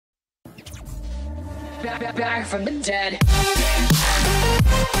back from the dead.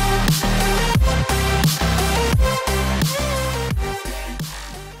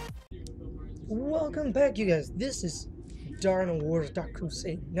 Welcome back, you guys. This is Dino Wars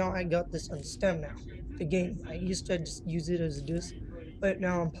Crusade. Now I got this on Stem now. The game, I used to just use it as a disc, but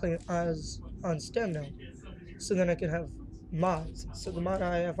now I'm playing as on Stem now. So then I can have mods. So the mod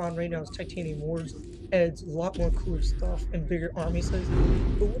I have on right now is Titanium Wars. Adds a lot more cool stuff and bigger army size.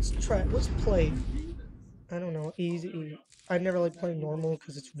 But let's play. I don't know, easy. I never like playing normal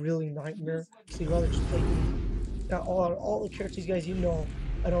because it's really nightmare. So you rather just play easy. Now all the characters, guys, you know,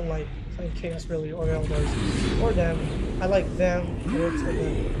 I don't like playing Chaos really, or Eldars, or them. I like them, Orcs, or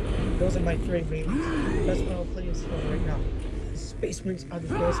them. Those are my three main. That's what I'll play as right now. Space Marines are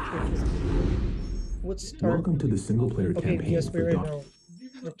the best characters. Let's start. Welcome to the single-player campaign. Okay, yes, we already know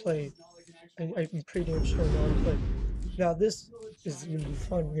how to play. I'm pretty damn sure I know how to play. Now this is gonna be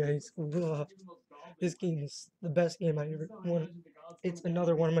fun, guys. Ugh. This game is the best game I ever won. It's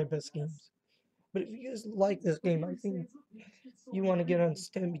another one of my best games. But if you guys like this game, I think you want to get on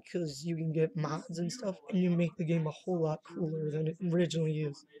Steam because you can get mods and stuff, and you make the game a whole lot cooler than it originally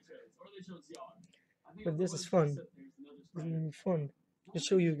is. But this is fun. It's gonna be fun to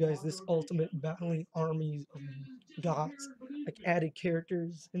show you guys this ultimate battling armies of gods, like added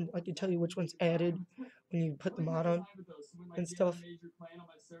characters, and I can tell you which one's added when you put the mod on and stuff.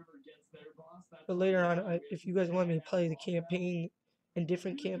 But later on, if you guys want me to play the campaign and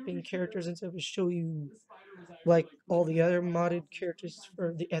different campaign characters and stuff, to show you like all the other modded characters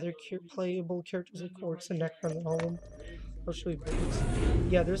for the other playable characters, of course, and Necron and all of them. I'll show you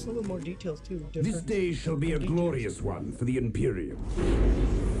videos. Yeah, there's a little more details too. This day shall be a glorious one for the Imperium.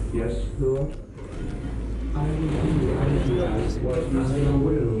 Yes, Lord.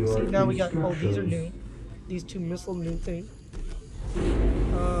 See, now we got, oh, these are new. These two missile new things.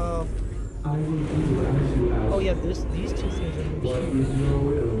 Oh yeah, these two things are new. What is your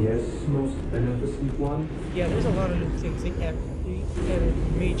will? Yes, most beneficent one. Yeah, there's a lot of new things. They added a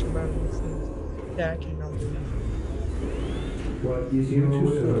major amount of new things that I cannot believe. What is your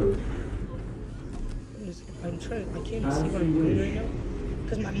will? I'm trying. I can't see what I'm doing right now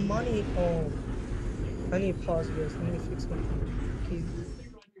because my money. Oh, I need to pause, guys. I need to fix something. Okay,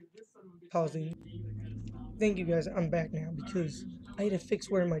 pausing. Thank you, guys. I'm back now because I had to fix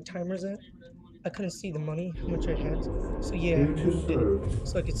where my timer's at. I couldn't see the money, how much I had. So yeah, I moved it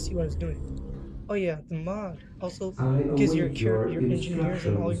so I could see what I was doing. Oh yeah, the mod also gives your engineers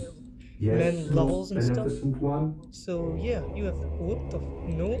and all your men levels and stuff. So yeah, you have what the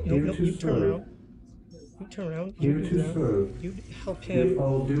no, you turn around. You turn around, you do that. You help him.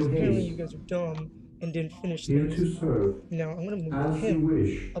 Because apparently you guys are dumb and didn't finish things. Now I'm gonna move him up here. You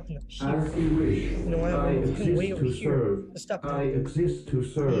know, I'm gonna move him way over here. Stop that. I'm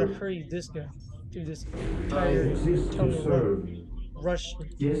gonna hurry this guy through this entire tunnel run. Rush all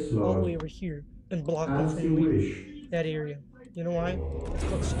the way over here and block him from that area. You know why? It's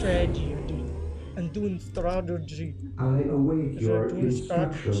called strategy, dude. I'm doing strategy. I await your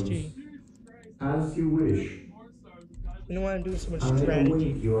instructions. As you wish. You know why I'm doing so much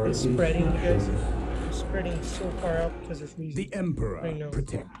strategy and spreading, guys? I'm spreading so far out because there's reason. The Emperor I know.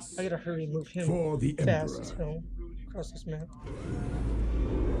 protects. I gotta hurry and move him For the fast Emperor. as hell across this map.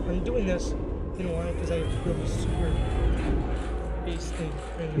 I'm doing this, you know why? Because I have really super base thing.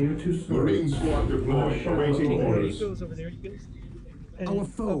 Here to serve. Marine squad deployed. Awaiting There he orders. goes over there. He goes. And Our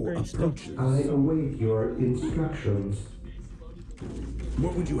foe upgrade stuff. approaches. I await your instructions.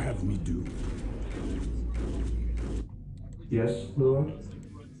 What would you have me do? Yes, Lord.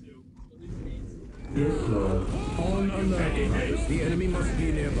 Yes, Lord. On alert. The enemy must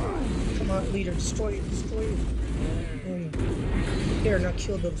be nearby. Come on, leader, destroy it, destroy it. There, now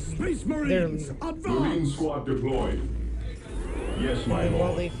kill the Space their Marines, leader. Marine advance! squad deployed. Yes, my And while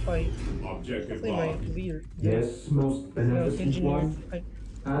lord. they fight, Objective hopefully my locked. leader, Yes, most beneficent engineer. one. Okay,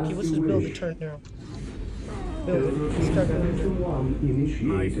 As let's you just build the wish. turret now. Build it. Start building it. One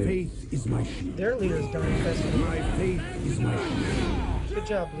My initiated. faith is my shield. Their leader's dying fast. My faith is my shield. Good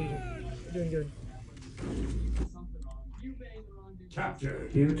job, leader. You're doing good.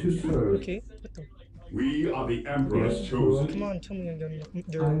 Captured. Here to serve. Okay. What the? We are the Emperor's Yes, chosen. Come on, tell me I'm done.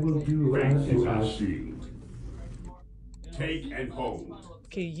 I will do as Faith is you our ask. shield. Take and hold.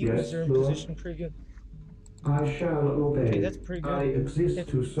 Okay, you Yes, guys are in Lord. position pretty good. I shall obey. Okay, that's pretty good. I exist If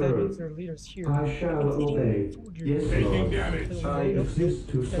to that means serve. their leader's here. I shall It's eating obey. food you're Yes, Taking Lord. damage. I exist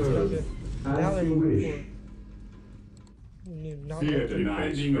to That's not serve. good. Now As they're you moving wish. forward. Not Fear good.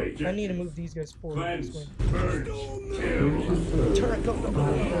 denied space. I need to move these guys forward. Cleanse. This way. Purge. Here Kill. to serve. Turret, go, go, go, I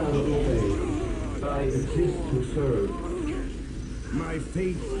go. shall obey. I exist to serve. My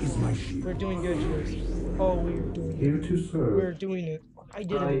faith is my shield. We're doing good, guys. Oh, we're doing Here it. to serve. We're doing it. I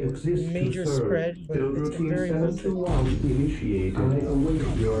did I a exist major to serve. spread, but Build it's routine very worth it. 721 initiated. I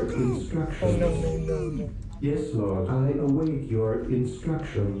await your instructions. Oh, no. Yes, Lord. I await your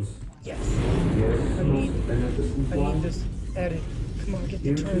instructions. Yes. Yes, I most need- beneficent I one. need this added. Come on, get the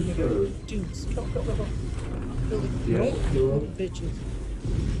Here turn, to nigga. serve. Dudes, go. Build it. Yes, Don't Lord. build bitches.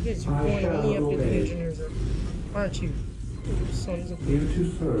 You guys, you're I going shall only after the obey. engineers are, aren't you? You sons of Here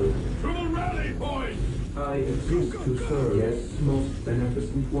to serve. To the rally point! I exist to serve. Yes, most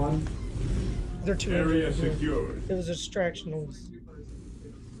beneficent one. They're too Area injured. secured. It was a distraction noise.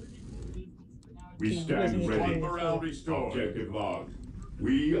 We Okay, you guys stand need to ready. move Morale forward. restored. Objective logged.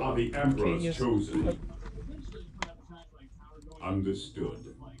 We are the Emperor's yes. chosen. Understood.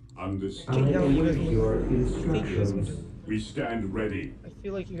 I Understood. Okay, now you guys await move. your I think you guys can instructions. do it. We stand ready. I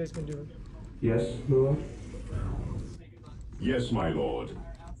feel like you guys can do it. Yes, Lord. Yes, my lord.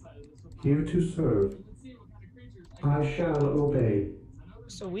 Here to serve. I shall obey.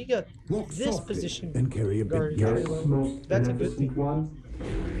 So we got Walk this softly position. and carry a big guarded gun. Yes, very well. most That's a good beneficent thing.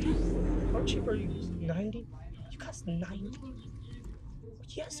 one. How cheap are you? 90? You cost 90?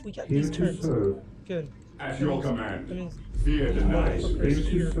 Yes, we got Here these to turns. serve. Good. At That your means- command. That means Fear denies. motherfuckers Here to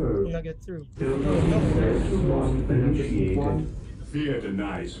here serve. will not get through. Build Oh, no, routine 721 initiated. Fear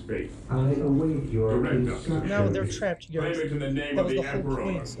denies faith. I await your Direct us. instructions. Now they're trapped, you Claim guys. it in the name That of was the the whole Emperor.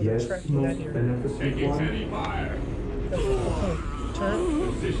 point, so they're Yes, trapped in that most area. beneficent Taking one. heavy fire. That's the whole point.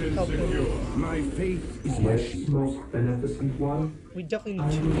 Turn, Position help them. secure. My faith is my Yes, shield. most beneficent one. We definitely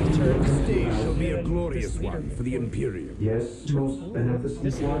need two of these turns. This day shall be a And glorious this leader. one for the Imperium. Yes, most beneficent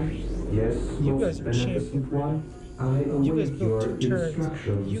This one. Yes, You most guys are beneficent champions. one. I You guys await built your two turns.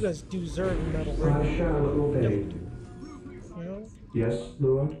 instructions. You guys deserve medal, I right? shall obey. Definitely do. You know? Yes,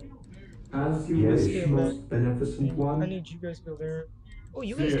 Lord. As you Yes, wish, stand most beneficent I one. need you guys to go there. Oh,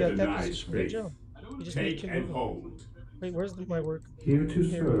 you guys Fear got that denies position. Good faith. job. You just need Take to and move. hold. Wait, where's my work? Here to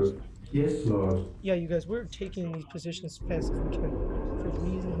Here it is. serve. Yes, Lord. Yeah, you guys, we're taking these positions as fast as we can. For the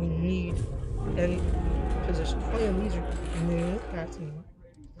reason we need any position. Oh yeah, these are new. That's new.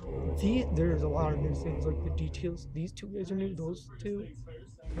 There's a lot of new things like the details. These two guys are new. Those two.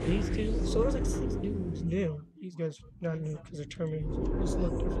 These two. So there's like 6 dudes new. These guys not new because they're terminators. They just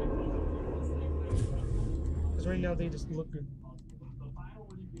look different. Because right now they just look good.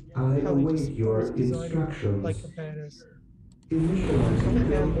 I How they await just your always design instructions. like a badass. Initialize I'm gonna add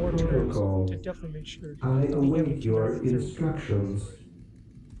build more turns protocol. to definitely make sure. I we get await your them through. instructions.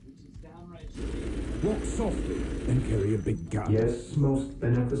 Walk softly and carry a big gun. Yes, most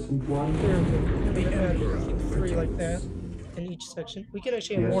beneficent one. There we go. We're The gonna add, I Emperor think, 3 like that protects. in each section. We can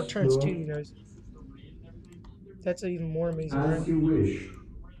actually have Yes, more turns Lord. too, you guys. That's even more amazing, As right? you wish.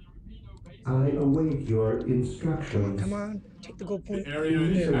 I await your instructions. Come on, take the goal point. The area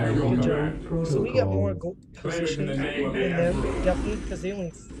is There, at your good job. command. So we got more goal Claim it in positions the than name of the them, Emperor. definitely, because they only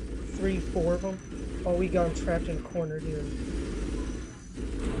 3, 4 of them. Oh, we got them trapped in a corner here.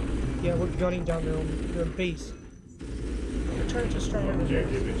 Yeah, we're gunning down their base. Their turrets are stronger than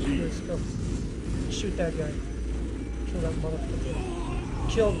Objective theirs. achieved. Let's go. Shoot that guy. Kill that motherfucker.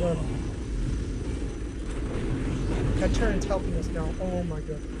 Kill them. That turret's helping us now. Oh my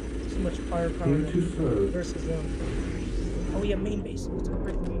god. So much firepower Here now to serve. versus them. Oh, we have main base. Let's go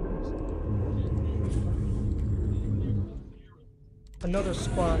break the main base. Another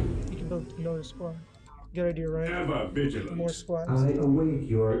squad. We can build another squad. Good idea, right? Ever vigilant. More squads. I await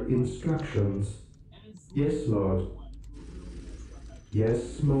your instructions. Yes, Lord.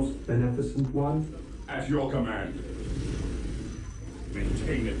 Yes, most beneficent one. At your command.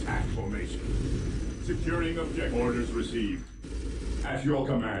 Maintain attack formation. Securing objective. Orders received. At your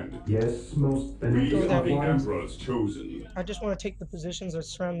command. Yes, most We beneficent are the one. Emperor's chosen. I just want to take the positions that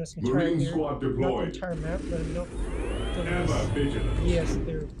surround this entire Marine area. squad Not the deployed. entire map, but enough. Ever vigilant. Yes,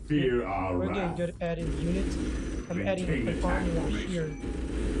 they're. Fear our We're getting wrath. good at adding units. I'm adding Maintain an attack army over formation.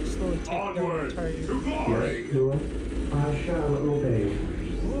 here. Slowly taking down the Onward entire to area. glory. Yes, Lord. I shall obey.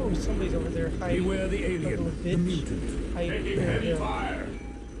 Ooh, somebody's over there hiding. Beware the Little alien, the bitch. mutant. Hiding Taking there, heavy there. fire.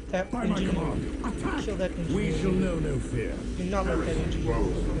 That By my engineer. command, attack! Kill that engineer. We shall know no fear. Do not let that Heresy engineer.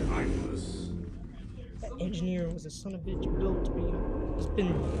 grows from idleness. That engineer was a son of a bitch built to be. Has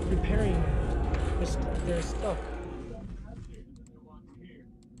been repairing their stuff.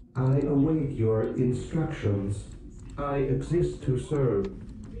 I await your instructions. I exist to serve.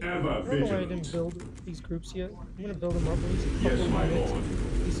 Ever I don't know why I vigilant. didn't build these groups yet. I'm gonna build them up. At least a Yes, couple my units. lord.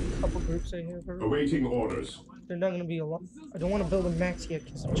 At least a couple groups I have. Or Awaiting orders. they're not gonna be a lot. I don't want to build a max yet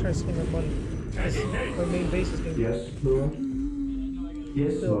because I'm trying to save my money. 'Cause Taking aim. my main base is gonna be Yes, Lord.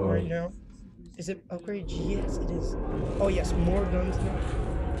 Yes, built right Lord. now. Is it upgrade? Yes, it is. Oh yes, more guns now.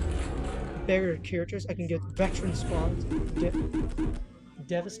 Better characters. I can get veteran squads.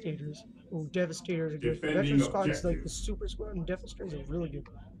 Devastators. Oh, Devastators are good. Veteran Defending squads like objective. the Super Squad and Devastators are really good.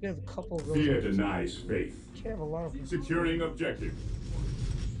 You can have a couple of those. Fear guys. denies faith. You can have a lot of them. Securing objective.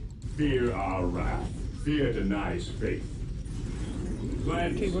 Fear our wrath. Fear denies faith.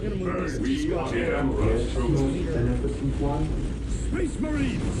 Cleanse, Okay, we're gonna move burn. this to We are squad. the Emperor's Yes, chosen. most beneficent one. Space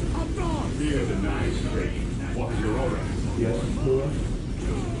Marines, advance! Fear denies faith. What is your order? Yes, Lord.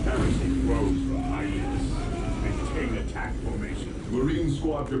 Heresy grows from idleness. Maintain attack formation. Marine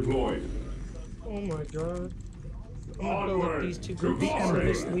squad deployed. Oh my god. I'm gonna build up Onward these two to groups, and glory.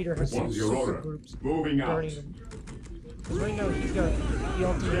 this leader has some What's your super order? groups Moving out. guarding them. Because right now he's got the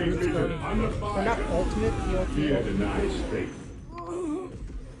ultimate Stay groups vigilant guarding. under Or fire. not ultimate, the Fear ultimate. denies faith.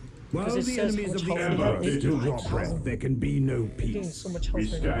 While it the says enemies how of the much health Emperor we have. still draw breath, there can be no Getting peace. so much health We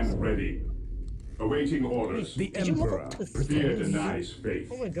right now. stand ready. Awaiting orders. The Did you level Emperor up to Fear 30? denies faith.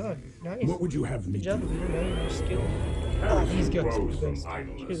 Oh my god, nice. What would you have me Good job, do? leader, man. Your skill. Oh, Heresy these guns are grows the from best. Here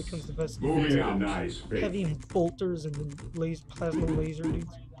idleness. comes the best. Moving Fear out. Denies faith. heavy bolters and then plasma laser dudes.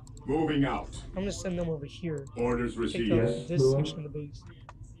 Moving out. I'm gonna send them over here. Orders Take received. out Yes, this Lord. section of the base.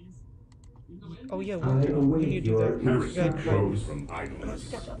 Oh yeah, I we await need to do your that. Heresy instructions. grows from I idleness.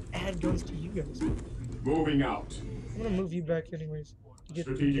 forgot to add guns to you guys. Moving out. I'm gonna move you back anyways. To get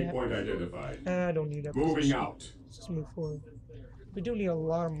Strategic that. point identified. I don't need that. Moving position. out. Let's just move forward. We do need a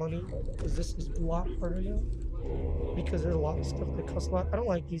lot of money because this is a lot harder now. Because there's a lot of stuff that costs a lot. I don't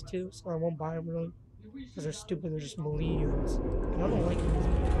like these two, so I won't buy them really. Because they're stupid. They're just melee units, and I don't like these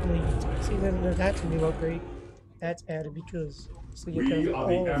melee units. See, then that's a new upgrade. That's added because so you We can are have the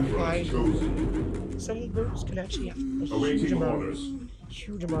all Emperor's 5. chosen. Some groups can actually have a huge Awaiting amount, orders.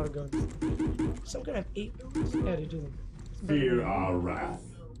 huge amount of guns. Some can have 8 guns added to them. It's better Fear than- our wrath.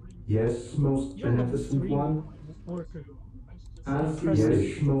 Yes, most You're level beneficent 3 one. worker. As Impressive.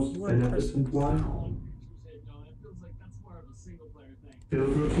 yes, most You are beneficent one. Build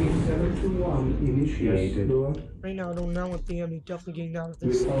routine 721 initiated. Lord. Right now, I don't know what the enemy definitely getting out of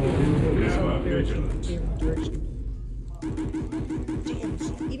With this. all due haste. Never Very vigilant. different direction. Damn,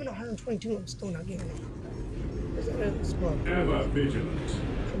 see, even 122, I'm still not getting it. Where's that other squad? Ever vigilant.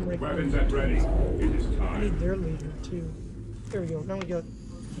 Come right Weapons back. at ready. It is I need time. their leader too. There we go. Now we got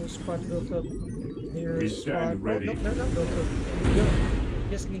their squad built up. Their We squad. stand ready. Oh, no, they're not built up. There we go.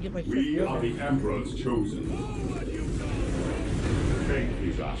 Guess I can get my fifth We gun. are the Emperor's chosen. Faith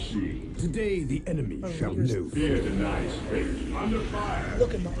is our shield. Today the enemy Oh, shall leaders. know. Fear denies faith. Under fire.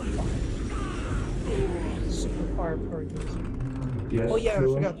 Look at my fire. Super fire particles. Yes, Oh yeah, I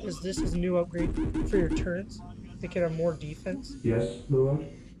Lord. forgot this. This is a new upgrade for your turrets. They can have more defense. Yes, Lord.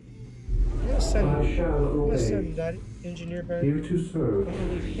 I'm gonna send. I shall I'm gonna obey. send that engineer back. Here to serve. I'm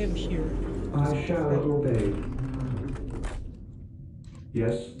gonna leave him here. I shall obey.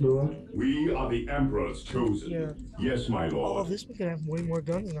 Yes, Lord. We are the Emperor's chosen. Yeah. Yes, my Oh, lord. this one can have way more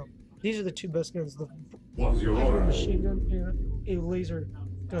guns now. These are the two best guns: the What's your order? machine gun and a laser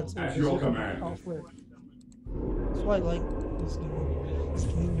gun. So At this your is command. powerful. That's why I like this new. This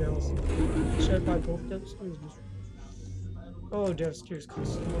new nails. Should I buy both those? Oh, Devastators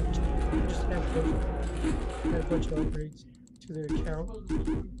cost so much. Just have a bunch of upgrades to their account.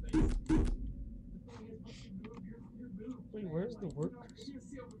 Wait, where's the workers?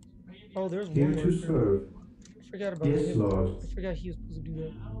 Oh, there's Here one to worker. serve. I forgot about Yes, him. Lord. I forgot he was supposed to do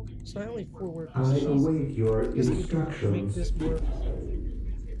that. So I only 4 workers. I Jeez. await your Guess we can make instructions. this work.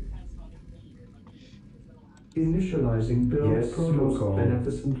 Initializing build Yes, protocol. most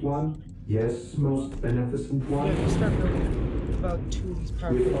Beneficent one. Yes, most beneficent Yeah, one. you start building about 2 of these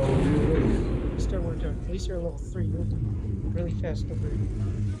power With all due haste. You start working on. At least you're level 3. You'll do really fast upgrade.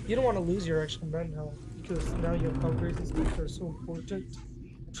 You don't want to lose your actual men health because now you have upgrades and stuff that are so important.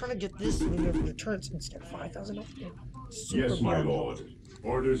 I'm trying to get this in the turrets instead of 5,000 upgrade. Super Yes, my beyond. lord.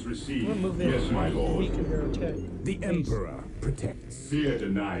 Orders I'm received. gonna move in. Yes, my lord. Weaken their attack. The Base. Emperor protects. Fear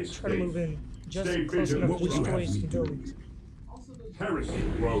denies Try to move faith. in just Stay close vigilant. enough What to would you destroy have some me do? buildings. Heresy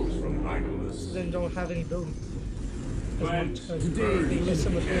grows from idleness. Then don't have any buildings. As Plant, much as burn, they miss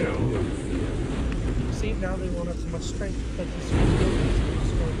some of their. kill. See, now they won't have so much strength that these buildings.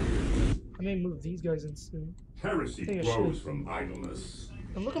 So I may move these guys in soon. Heresy think I grows should. from idleness.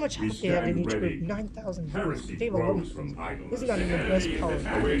 And look how much We health they have in stand each ready. group. 9,000. Heresy They have a lot. grows from idleness. This is not even the best Enemy power. is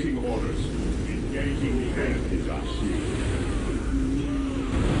awaiting orders. Engaging the enemy is our shield.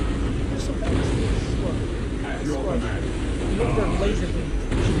 They're so fast. At your Squad. command. Look, they're laser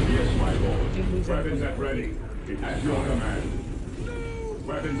beams. Yes, my lord. Didn't lose Weapons anything. at ready. At your command.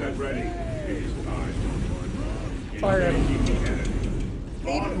 Weapons at ready. It is time. Fire at Engaging him. the enemy.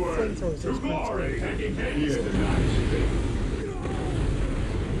 Even Onward flamethrowers, to there's glory. flamethrowers. Fear denies faith.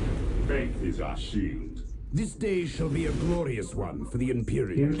 Faith is our shield. This day shall be a glorious one for the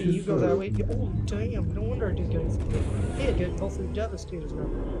Imperium. Okay, you go that way. Oh, damn. No wonder I didn't get it. Hey, I get both of the Devastators now.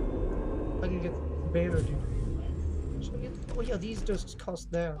 I can get the Banner, dude. Should I get... Oh, yeah, these just cost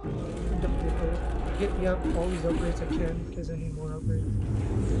that. Get all these upgrades I can, because I need more upgrades.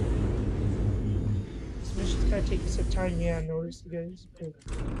 This mission's gotta take some time. Yeah, I noticed, you guys. But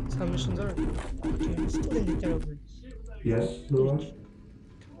that's how missions are. Okay, I still didn't get that upgrades. Yes, Lord.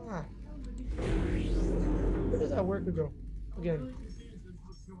 Come on. Where does that worker go? Again.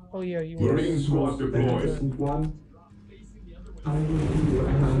 Oh yeah, you were. Marine squad deployed. Beneficent one. I will do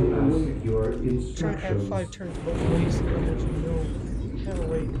as I await your Trying to add instructions. 5 turns both ways so that there's no hell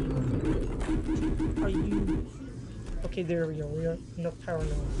away. Are you... Okay, there we go. We got enough power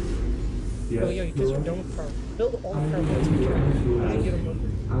now. Yes, Oh yeah, you guys are Lord. done with power. Build all I the power will plants you do can. as you I'm gonna get ask. them up.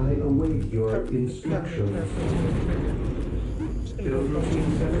 I await your Power instructions. Just gonna go Build bunch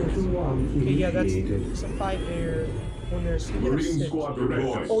routine of 721 Okay, yeah, that's initiated. some 5 there. One there, so you got Marine 6. squad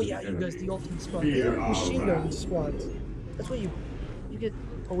deployed. Oh yeah, you guys, the ultimate squad. Fear our Machine gun wrath. squads. That's what you get.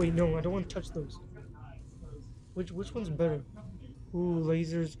 Oh wait, no, I don't want to touch those. Which one's better? Ooh,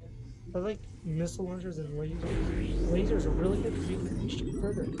 lasers. I like missile launchers and lasers. Lasers are really good because you can shoot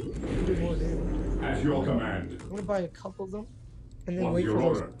further. You can do more damage. At your command. I'm gonna buy a couple of them, and then What's wait your for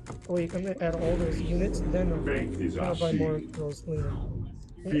those. order? Oh wait, I'm gonna add all those units, then Faith is our I'll buy more shield. of those later.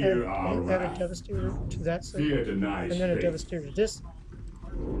 I'm Fear gonna our add a wrath. Devastator to that side, Fear denies and then a faith. Devastator to this.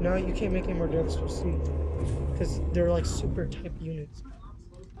 Now you can't make any more Devastators, see, because they're like super type units.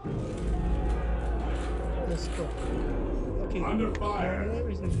 Let's go. Okay. Under fire. Now, the only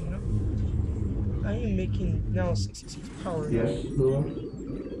reason, I am making now 66 power. Yes, Lord.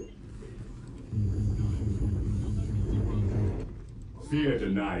 Fear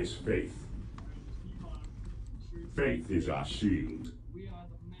denies faith. Faith is our shield.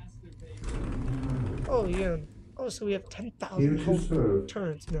 Oh yeah. Oh, so we have Here 10,000 to whole serve.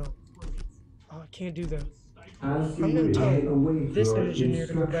 turns now. Oh, I can't do that. As you I'm gonna wish, tell I await this your engineer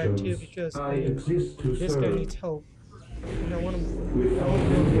to go back too instructions. because I exist to this guy serve. needs help. And I want him. With I all want to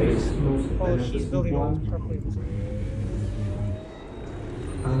build due base. haste, most Oh, he's beneficent building all the one, power plants.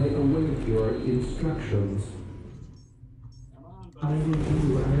 I await your instructions. I will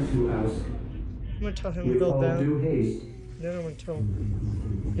do as you ask. I'm gonna tell him to With build all that. due haste. Then I'm gonna tell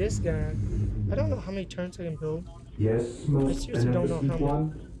this guy. I don't know how many turns I can build. Yes, most seriously don't know beneficent how many.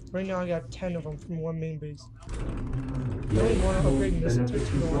 one. Right now I got 10 of them from one main base. I Yes, only want to upgrade most missile turrets.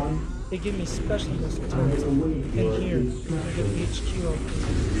 beneficent one. They give me special missile I turrets. await your And here, I get the instructions. HQ up.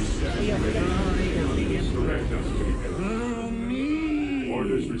 Oh yeah, I forgot. Direct us to the enemy.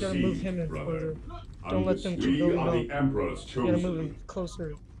 Orders You gotta move received, him in brother. further. Don't let them keep We building are up. the Emperor's You gotta move chosen. them closer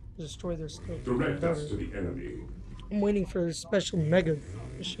to destroy their stuff. Direct us to Better. the enemy. I'm waiting for a special mega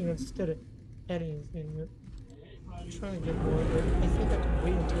machine instead of adding anything yet. I'm trying to get more, but I think I can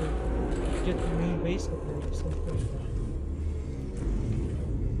wait until I get the main base up there or something.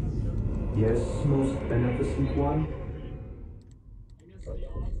 Yes, most beneficent one.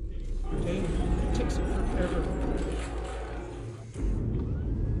 Dang, it takes forever.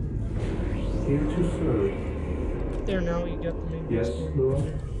 Here to serve. There now, you got the main base. Yes, there.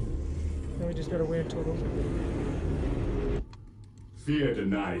 Lord. Now we just gotta wait until those are ready. Fear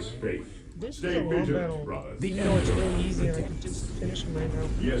denies faith. This is Stay a long vigilant, battle. brothers. You know, it's really easy and I can just finish them right now.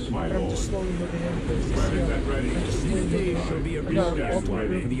 Yes, my But I'm lord. just slowly moving in because this Weapons at ready. I'm just slowly This day moving shall in. be a I got glorious ultimate one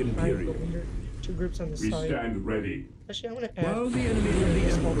group for the behind the Imperium. leader, 2 groups on the We side. stand ready. Actually, I'm gonna add. While the enemies of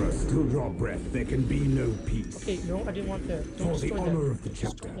the small Emperor turret. still draw breath, there can be no peace. Okay, no, I didn't want that. Don't For the destroy honor that. of the Destroy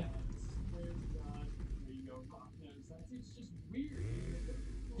chapter. that.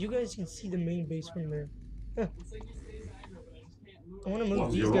 You guys can see the main base from there. Huh. I want to move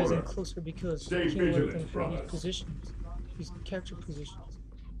What's these your guys in order? closer because Stay I can't let them vigilant, have these brothers. positions, these capture positions.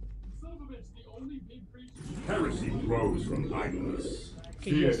 Heresy grows from idleness.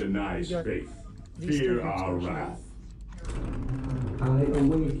 Okay, Fear yes, denies we got faith. these Fear two our groups. wrath. I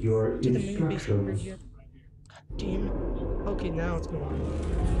await your To the main base over instructions. here. God damn it. Okay, now it's going.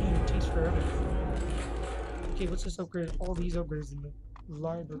 Damn, it takes forever. Okay, let's just upgrade all these upgrades in the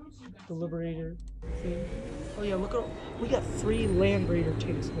library, the Liberator thing. Oh yeah, look at we got 3 Land Raider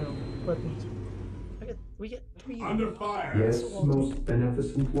tanks now, weapons. We get 3. Under fire. Yes, most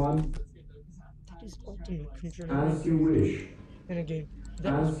beneficent one. That is ultimate compared As to you wish. in a game.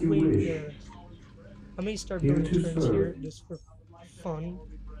 That As was you way wish. better. I may start Here building to turns serve. here just for fun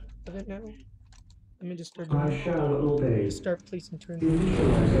of it now. Let me just start doing I it. shall obey. Just start placing turns.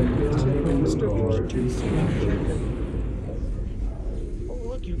 Initialize So I I'm gonna await start your pushing turns. instructions. Oh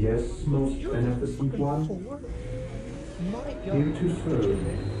you. Yes, most You're beneficent fucking one. four? My god. Here to serve.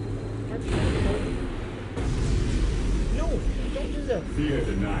 No, don't do that. Fear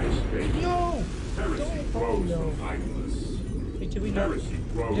denies faith. No! Heresy Don't. Oh grows no. from idleness. Wait, did we not? Heresy We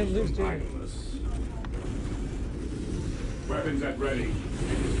grows didn't lose, from did we? idleness. Weapons at ready.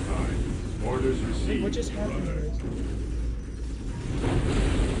 It is time. Orders received. Wait, what just happened, brother. guys?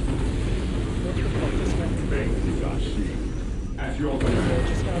 What the fuck just happened? Faith is our shield. At your What command.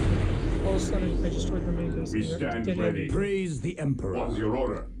 just happened? All of a sudden, I destroyed the main base. We stand ready. Praise the Emperor. What's your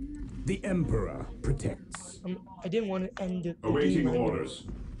order? The Emperor protects. I didn't want to end the Awaiting game. orders.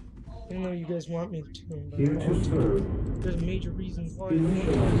 Even though you guys want me to, but Here to serve. there's major reasons why.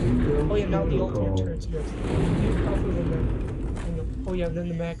 Initializing build Oh yeah, now the ultimate protocol. turns, yes. You powerful than that. Oh yeah, then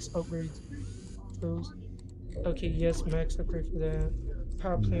the max upgrades. Those. Okay, yes, max upgrade for that.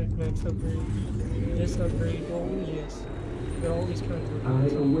 Power plant max upgrade. This upgrade. Oh yes. Got all these kinds of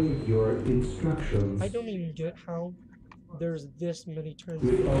I await your instructions. I don't even get how there's this many turns.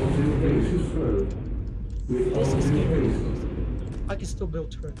 With all due haste to serve. With all This is due scary. haste. I can still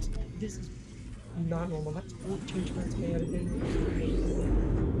build turrets. This is not normal. That's 14 turrets I added in.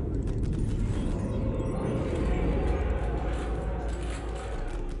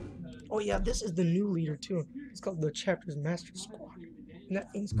 Oh yeah, this is the new leader too. It's called the Chapter's Master Squad. And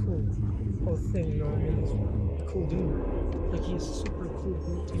that thing's cool. Whole thing, you know what I mean? He's a cool dude. Like he has super cool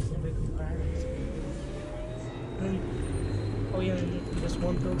abilities to make him badass. And then, oh yeah, and this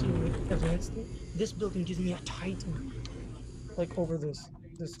one building with advanced thing. This building gives me a Titan. Like over this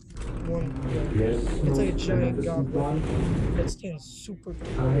one. Yeah. Yes, It's like a most giant beneficent goblet one. that stands super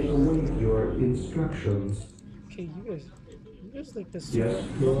I tall. await your instructions. Okay, you guys like this. Yes,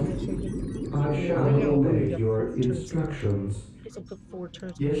 Lord. I shall obey your instructions. It's up to 4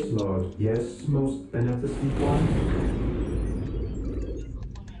 turns. Yes, Lord. Yes, most beneficent one.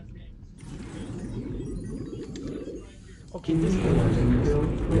 Okay, this is Initializing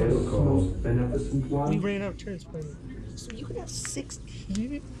build protocol. Yes, most beneficent we one. ran out of turns finally. So you can have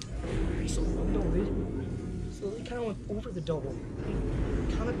 16? So no, they kind of went over the double.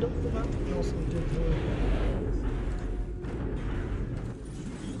 They kind of doubled them out and also did more.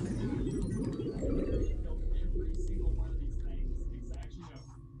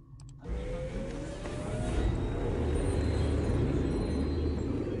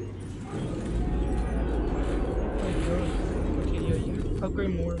 Okay, yeah, you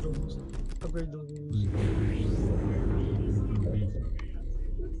upgrade more of those. Upgrade those.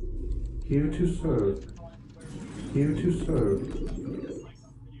 Here to serve. Here to serve.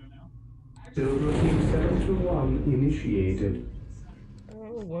 Build routine 721 initiated.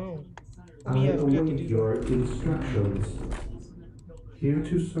 Oh wow. I Oh yeah, I forgot to await do your instructions. Here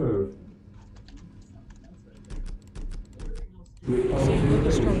to serve. With that. all See, look due how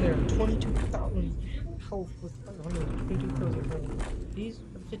strong haste. they are. 22,000 health with 500. 22,000 health. These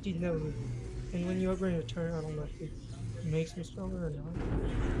are 50,000. And when you upgrade a turn, I don't know if it makes them stronger or not.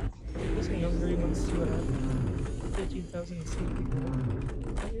 This can upgrade, let's see what happens. 15,000 and see if we go.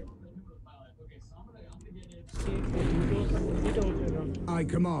 See if they do go. If they don't, then I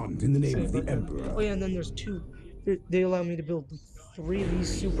command in the name of the Oh Emperor. yeah, and then there's 2. They allow me to build 3 of these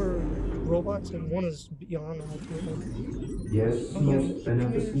super robots, and 1 is beyond ultimate. Yes, Oh yeah, most Commander's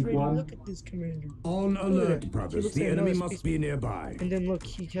beneficent ready. one. Look at this commander. On Look at alert, that. He brothers. looks The like enemy another must space- be nearby. And then look,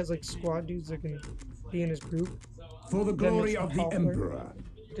 he has like squad dudes that can be in his group. For the That glory makes him of the popular. Emperor,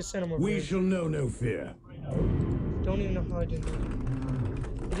 Just send him a we bridge. shall know no fear. Don't even know how I did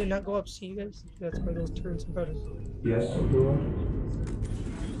that. It did not go up, see you guys? That's why those turns are better. Yes, Lord.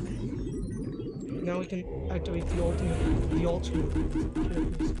 Now we can activate the ultimate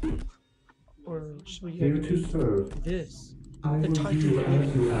characters. Or should we Here to activate serve. this? I The will Titan do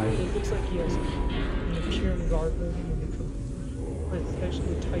as you ask. It looks like he has an Imperial Guard building when they come. But it's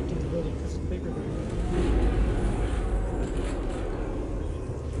actually the Titan's building because it's bigger than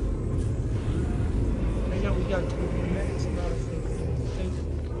and now we got to the max amount of things.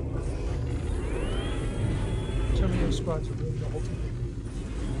 Terminator squads are doing the ultimate.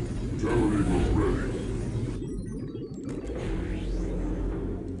 Terminator ready.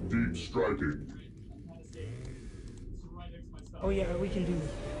 Deep striking. Oh yeah, we can do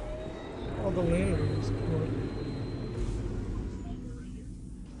all the land raiders.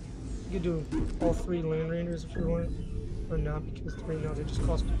 You could do all 3 land raiders if you want, or not because right now they just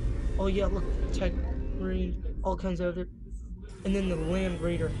cost. Oh yeah, look, tech range, all kinds of other, and then the land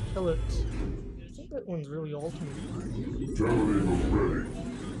raider hillocks. I think that one's really ultimate. Terminator ready.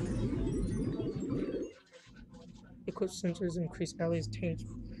 Equip sensors increase allies tanks,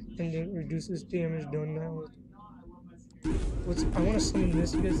 and then reduces damage done now. I want to summon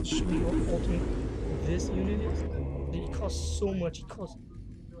this, you guys, to show you how ultimate this unit is. It costs so much. It costs.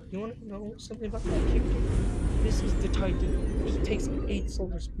 You want to know something about that character? This is the Titan. He takes 8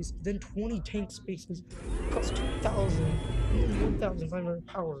 solar spaces, then 20 tank spaces. It costs 2,000, 1,500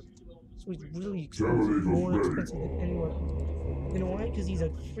 power. So he's really expensive, more expensive than anyone else. You know why? Because he's a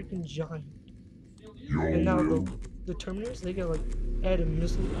freaking giant. And now the Terminators, they get like added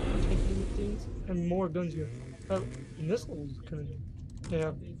missile tanking things and more guns here. Missiles kind of they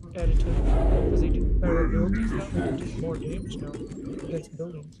have added to it because they do better abilities now. They can do more damage now against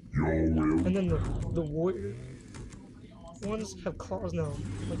buildings. And then the warrior ones have claws now,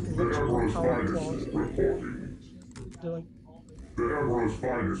 like electrical power claws. They're like. The Emperor's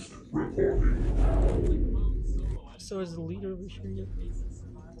finest reporting. So is the leader over here?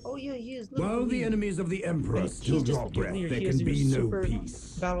 Oh yeah, he is. Look, While the enemies of the Emperor still draw breath, there can be no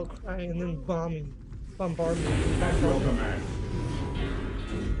peace. Battle cry and then bombardment.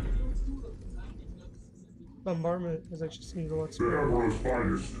 Bombardment is actually seems a lot The Emperor's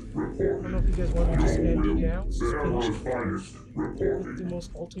finest reporting. I don't know if you guys want to just end it now. The Emperor's finest reporting. The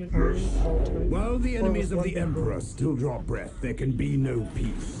most ultimate army of all time. While the enemies of the Emperor still draw breath, there can be no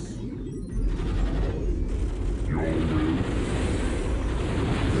peace. Praise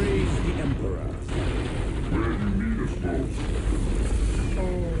the Emperor. Where you need us most. Oh,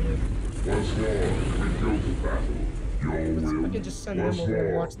 yeah. Once more, we go to battle. Your will. I can just send them over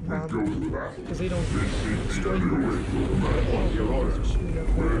and watch the bombing because they don't destroy you.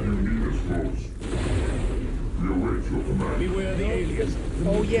 Where you need us most. We await your command. Beware the aliens.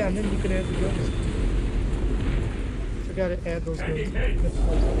 Oh yeah, and then you can add the guns. Forgot to add those guns.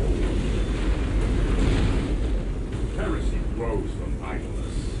 Heresy grows from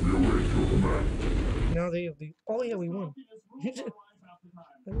idleness. We await your command. Now they have the. Oh yeah, we won.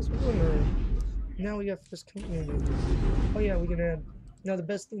 That was one already. Now we got first company again. Oh yeah, we can add. Now the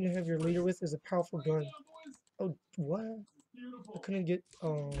best thing to have your leader with is a powerful gun. Oh what? I couldn't get.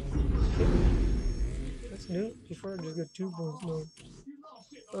 Oh, that's new. Before I just got 2 points. No.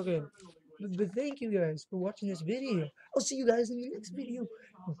 Okay, but thank you guys for watching this video. I'll see you guys in the next video.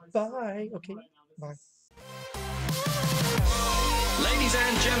 Bye. Okay, bye. Ladies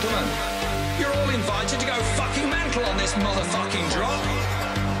and gentlemen, you're all invited to go fucking mental on this motherfucking drop.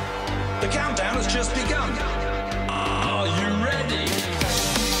 The countdown has just begun. Are you ready?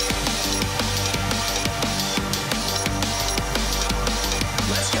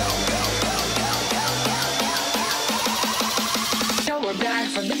 Let's go. We're back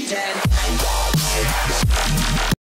from the dead.